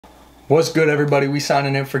What's good, everybody? We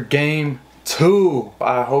signing in for game 2.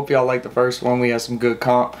 I hope y'all like the first one. We had some good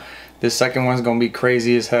comp. This second one's gonna be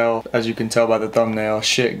crazy as hell. As you can tell by the thumbnail,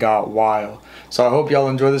 shit got wild. So I hope y'all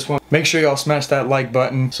enjoy this one. Make sure y'all smash that like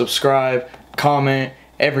button, subscribe, comment,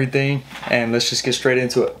 everything, and let's just get straight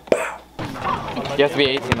into it. You have to be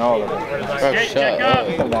 18 all of it. Bro, shut up.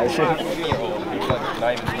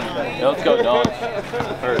 Let's go, dog.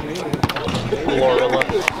 Glorilla.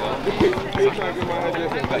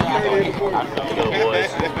 Go,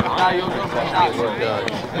 boys.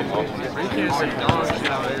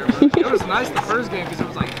 It was nice the first game because it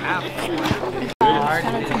was like half.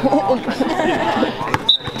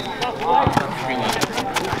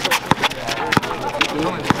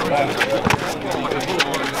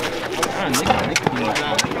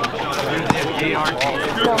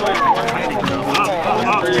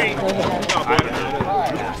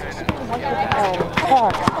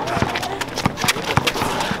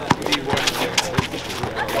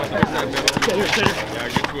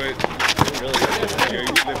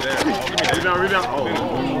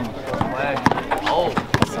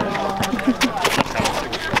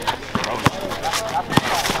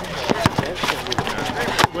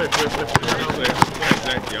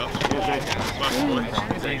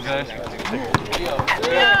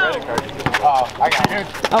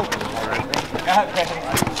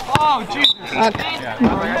 Oh, Jesus.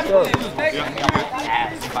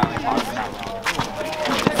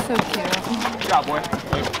 So cute. Good job, boy.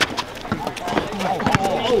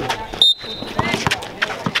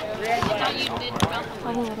 A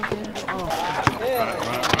little bit.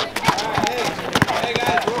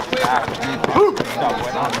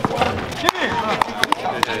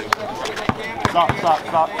 Stop.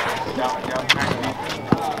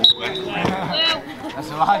 That's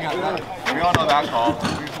what I got. We all know that call.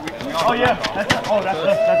 Oh yeah, that's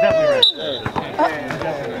definitely right.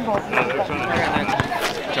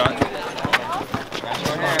 John.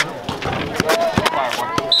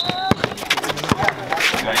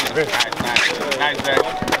 Nice, Zach.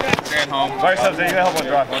 Stand home. Right, so you gotta help on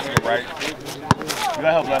drive. Let's go right. You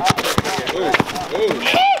gotta help left.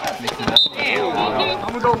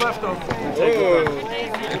 I'm gonna go left though. Hey,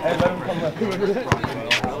 let him come left.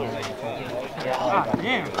 Ah,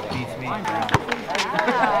 damn. Beats me.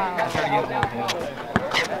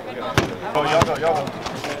 Oh, y'all go.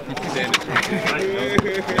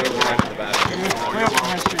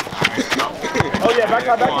 Oh yeah, back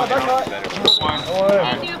out.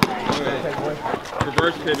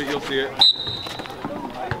 Reverse pivot, you'll see it.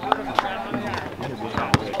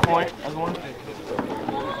 Point, that's one.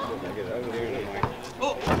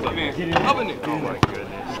 Oh, man. Up in it. Oh my goodness.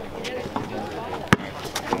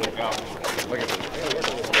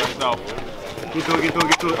 Look at this.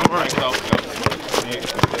 Get to it. All right.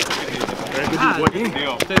 Good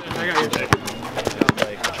deal. I got you.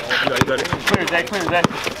 You got it. Clear, Zach.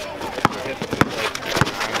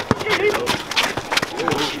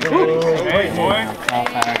 Hey, boy.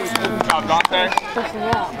 Good job, Dante.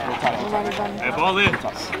 Hey, ball in.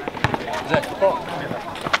 Zach,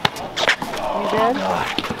 You good?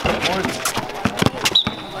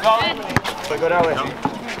 Go that way.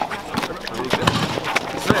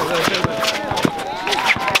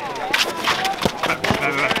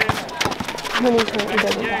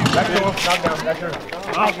 Back door, knock down, back door.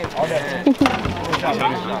 All day.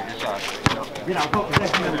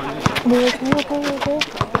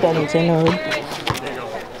 Danny Jenner.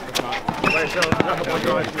 By yourself now.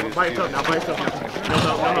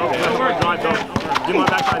 No. Do my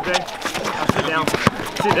backside, Jay. Sit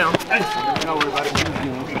down. Don't worry about it.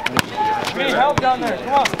 We need help down there.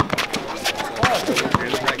 Come on.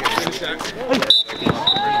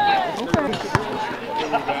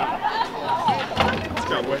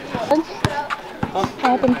 What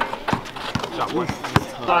happened? Shot, boy.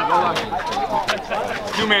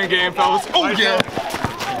 Two-man game, fellas. Oh, yeah.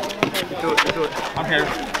 Do it. I'm here.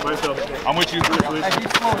 Myself. I'm with you.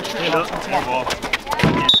 Hand up. Ball.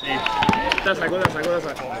 That side. Go that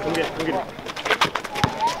side. Come get it.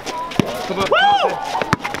 Come up.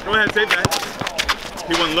 Go ahead, save that.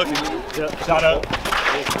 He wasn't looking. Yeah. Shot up.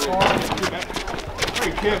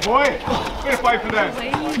 Hey, kid, boy. We're gonna fight for that.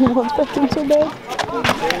 He wants back in so bad.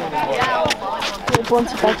 He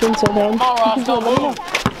wants back in so bad.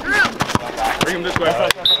 Bring him this way.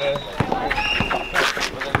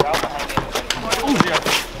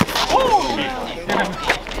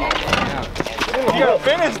 You gotta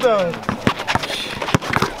finish though.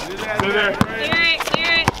 Stay there. Clear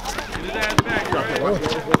it. Get his ass back.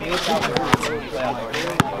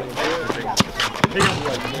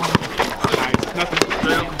 Nice. Nothing.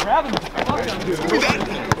 Grab him.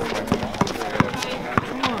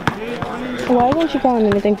 Come on, dude. Why don't you call him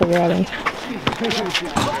anything for grabbing?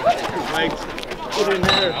 Like, get in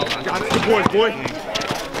there. Got it. Good boy, boy.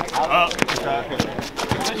 Up.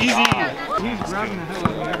 Easy. He's grabbing the hell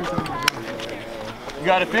out of me every time. You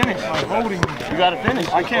gotta finish. I'm holding you. You gotta finish.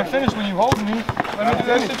 I can't finish when you hold me. Let me do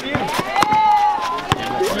that shit to you.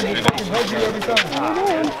 Let me fucking hold you every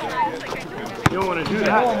time. You don't want to do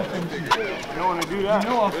that. You don't want to do that. You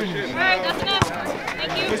know I'll finish. Alright, that's enough.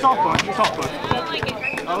 Thank you. It's all fun. It's all fun. I don't like it.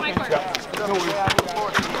 It's not my court. No worries.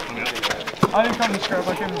 I didn't come to scrap. I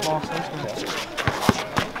came to boss. That's good.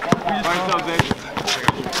 What's up, Zay?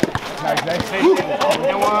 Nice, nice. Hey,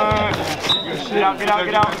 get one. Get out, get out,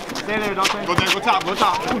 get out. Stay there, don't stay. Go there, go top, go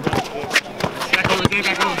top. Back over, Zay,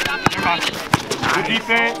 back over. Good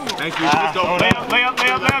defense. Thank you. Let's go. Lay up, lay up, lay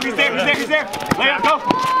up, lay up. He's there, he's there, he's there. Lay up, go.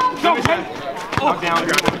 Go, Zay. Knock down,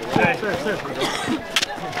 Zay.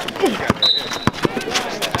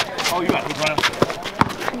 Oh, you got to run up.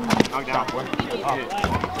 Knock down, boy.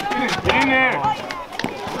 Get in there.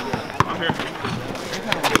 I'm here.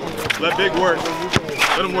 Let big work.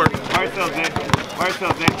 Let him work. By yourself, Zay. By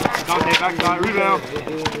yourself, Zay. Dante, backside. Rebound.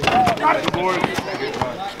 Good board.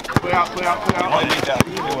 Play out, play out, play out.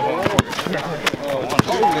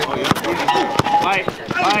 Light,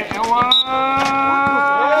 light, and one.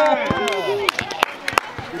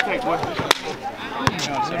 Good take, boy.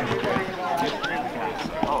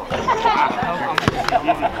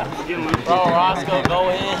 Bro, Roscoe, go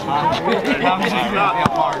in. Stop.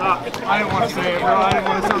 I didn't want to say it, bro. I didn't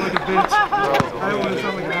want to sound like a bitch. I didn't want to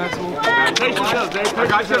sound like an asshole. Take yourself, Zay. Take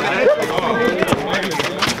yourself, Zay.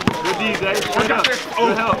 Good D, Zay. Good up.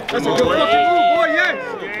 Good help. That's a good fucking move, boy. Yeah.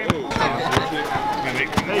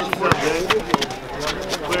 Take yourself, Zay.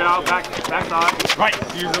 Clear out. Backside. Right.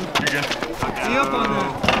 Use them. You're good. See up on that.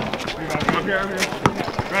 Up here.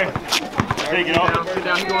 Right. Take it off. Sit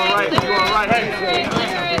down. He's going right. He's going right.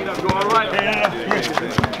 He's going right.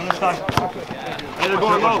 On this side. Hey, they're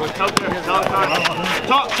going low. Help there. Help there.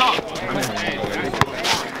 Talk.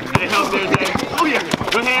 Hey, help there, Zay. Oh, yeah.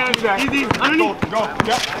 Good hands. Easy. Underneath. Go.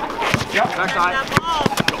 Yep. Backside.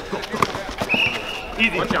 Go.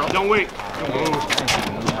 Easy. Don't wait.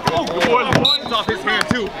 Oh, good boy. It's off his hand,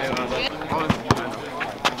 too.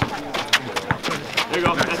 There you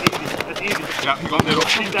go. That's easy. That's easy. Yeah, he's on middle.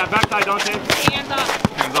 Keep that backside, Dante. Hands up.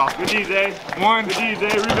 Hands off. Good D, Zay. One. Good D,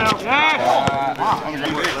 Zay. Rebound. Yes!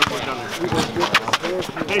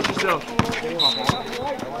 Pace yourself. Go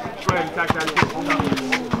ahead and attack that again.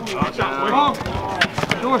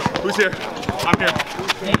 Who's here? I'm here.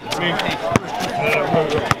 Me.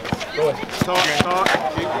 Talk.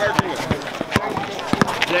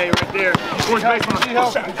 Zay, right there. Towards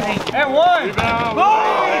baseline. And one. Rebound.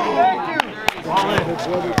 Thank you. All in.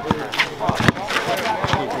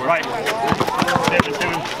 Right. Seven.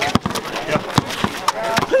 Yeah.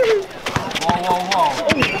 Whoa.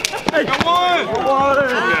 Hey, come on.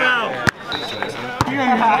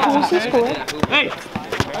 Who's this for? Hey.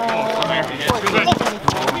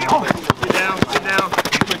 Come here. Sit down.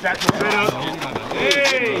 Put that straight up.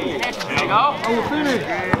 Hey. There you go. Oh, we're finished.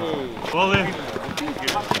 Ball in.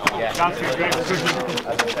 John's great.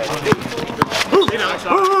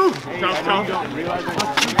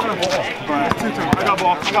 I got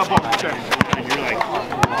ball. Okay. And you're like,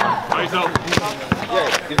 by yourself.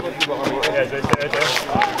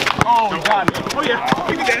 Oh, you got it. Oh, yeah.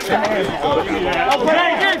 You can dance.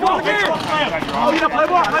 Oh, yeah, play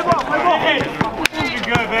ball. Hey, you're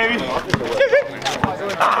good, baby.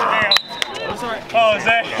 Oh,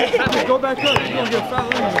 Zay. Go back up. You're going to get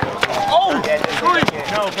fouled in. Oh, three.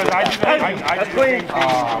 No, because I do that. I do the same thing.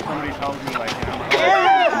 Somebody tells me, like, you know.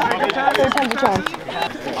 Third time's a charm.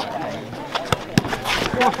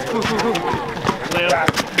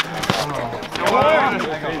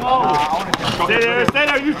 Stay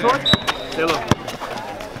there, you short. Stay low.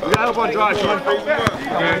 You got up on drive, short.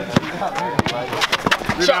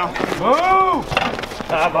 Rebound. Move!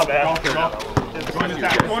 Ah, my bad. Go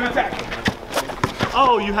and attack.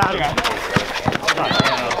 Oh, you had him.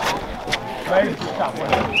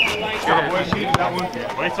 That one.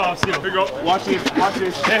 Waits off, still. Here you go. Watch this.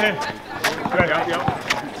 Hey. Good. Yep.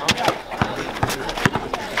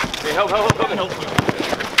 Hey, help.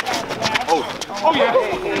 Oh, yeah.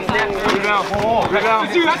 Rebound.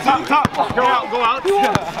 See, that's top. Go out.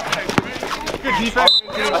 Good defense.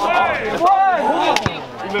 You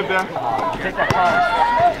live there. Take that fire.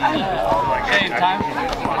 Hey, time.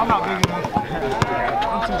 I'm not big enough.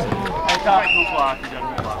 I'm too small. Hey, top. Go block.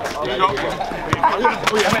 Here you go.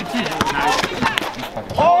 Oh, yeah. Nice.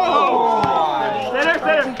 Oh! Stay there.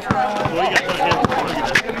 Oh,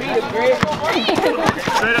 you got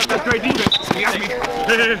straight up, that's great defense. You got me.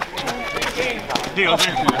 Give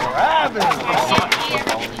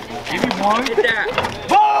me one. Get that.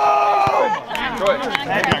 Boom!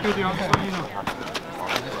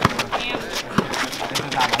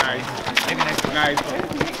 Nice.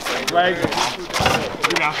 Leg.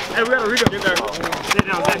 Hey, we got a Rico. Get there. Sit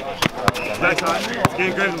down, Zach. Back side.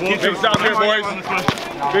 Get good. Big stop here, boys.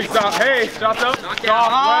 Big stop. Hey, stop up.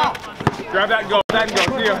 Stop. Grab that and go. That and go.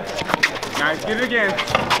 See ya. Nice. Get it again.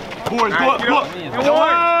 Boys, nice. Get up. And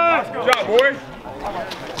one. Good job, boys.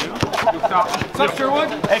 What's up, Sherwood?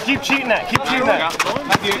 Hey, keep cheating that. Keep cheating that.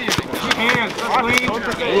 Hands. Clean.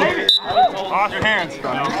 Off your hands. Go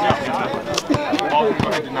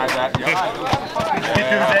ahead, deny that. Yep. Get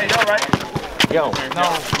through the day. You all right? Yo. No.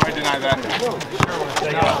 Go ahead, deny that.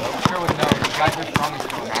 Sherwood, no. The guys are strong as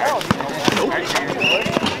well.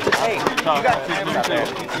 Hey, you got to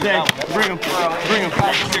bring him. Bring him.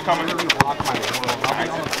 See it coming.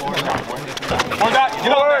 One dot.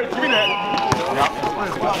 Get over. Give me that.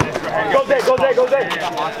 Go, Zay. Go, Zay. Go, Zay. Yes.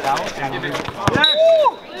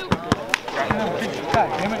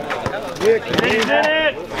 Yeah, he's in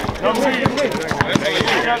it. No three.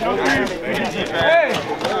 No three. Hey.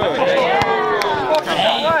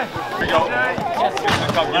 Here we go.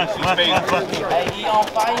 Hey, he on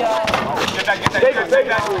fire. Get that. Take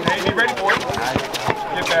that. Hey, be ready for it.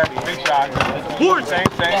 Get there. Big shot. Forward. Same.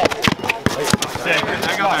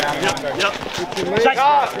 I got that. Yep. Check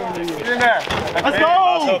off. Get in there. Let's go.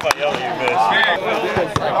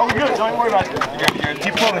 Oh, we're good. Don't worry about it. You're good.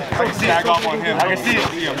 Keep pulling. I can see it. Tag off on him. I can see it.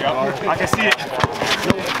 I can see it.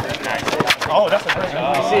 Nice. Oh, that's a good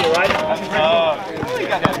one. You see it, right? That's you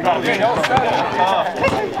got that.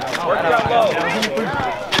 Where did I go?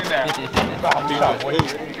 In there.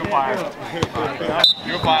 You're fired.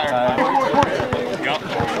 You're fired. Yup.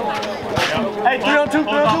 Hey, 3 on 2, 3 on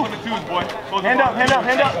 2. Hand up.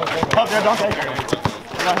 Help there, don't take it.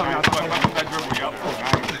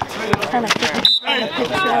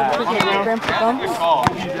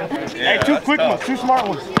 Hey, 2 quick ones, 2 smart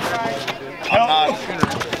ones.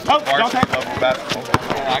 Help, don't take it.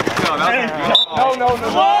 I can tell that.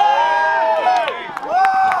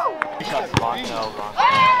 No.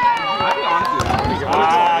 I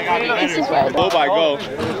got it better. Blow by, go.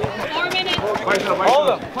 4 minutes. Hold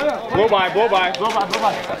him. Blow by. Go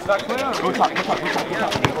top.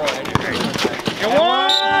 And one!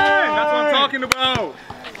 That's what I'm talking about.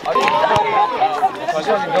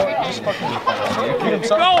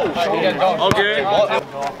 Go! Okay.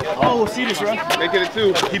 Oh, we'll see this, right? Make it a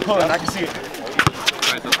 2. Keep pulling. I can see it.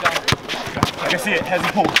 Has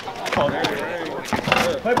he pulled?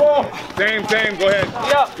 Play ball. Same. Go ahead.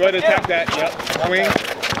 Go ahead, attack that. Yep. Swing.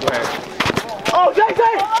 Go ahead. Oh, Zay!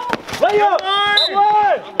 Lay up!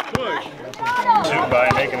 Push. Shoot by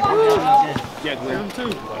making it. Yeah, Glenn. 2.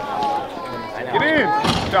 Get in.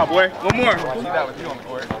 Good job, boy. One more. I see that with you on the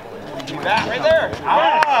court. That right there.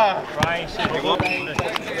 Ryan, shit. Come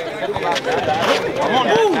on.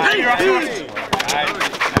 Hey, you're off.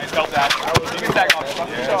 Nice. Help that. You can tag off.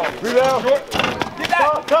 Yeah. Rebound. Get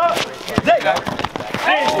that. Top. Zay.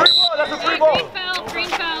 Hey, free ball. That's a free ball. Green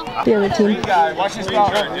foul. The other team. Watch this foul.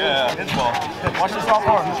 Yeah, his ball. Watch this foul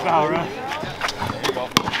for his foul, right?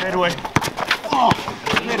 Fade away. Oh,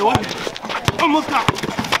 fade away. Almost got it.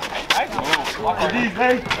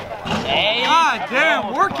 Hey. God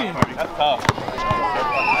damn, working. That's tough.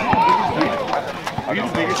 Are you the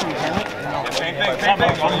biggest in the tournament? Same thing.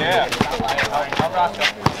 Oh, yeah.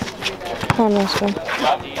 Come on, let's go.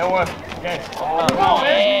 That one. Okay.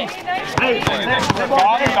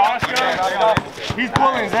 He's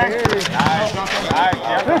pulling, Zach. Nice.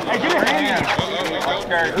 Hey, get a hand.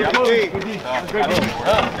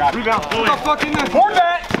 Rebound. What the fuck in there? Board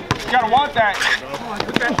that. You gotta want that.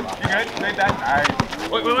 You good? Make that. Alright.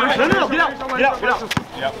 Wait. No. Get out.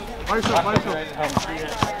 Yep. By yourself. Oh,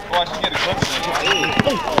 I should get a clip.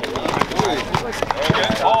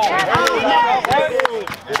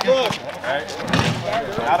 Good.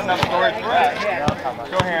 Not enough storage for that.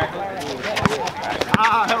 Go ahead.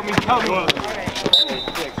 Help me.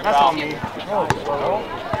 That's on me.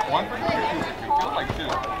 1 for 2. Feels like 2.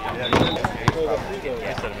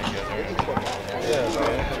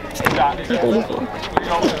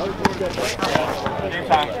 Game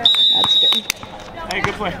time. That's good. Hey,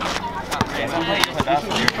 good play.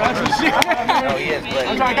 Oh, he is, but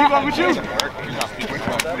I'm trying to keep up with you.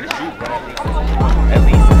 at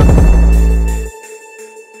least.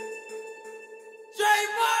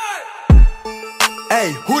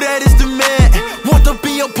 Hey, who that is the man? Walked up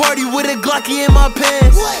in your party with a Glocky in my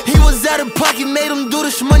pants. He was out of pocket, made him do the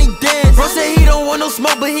shmoney dance. Bro said he don't want no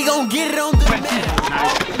smoke, but he gon' get it on demand.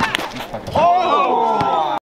 Oh!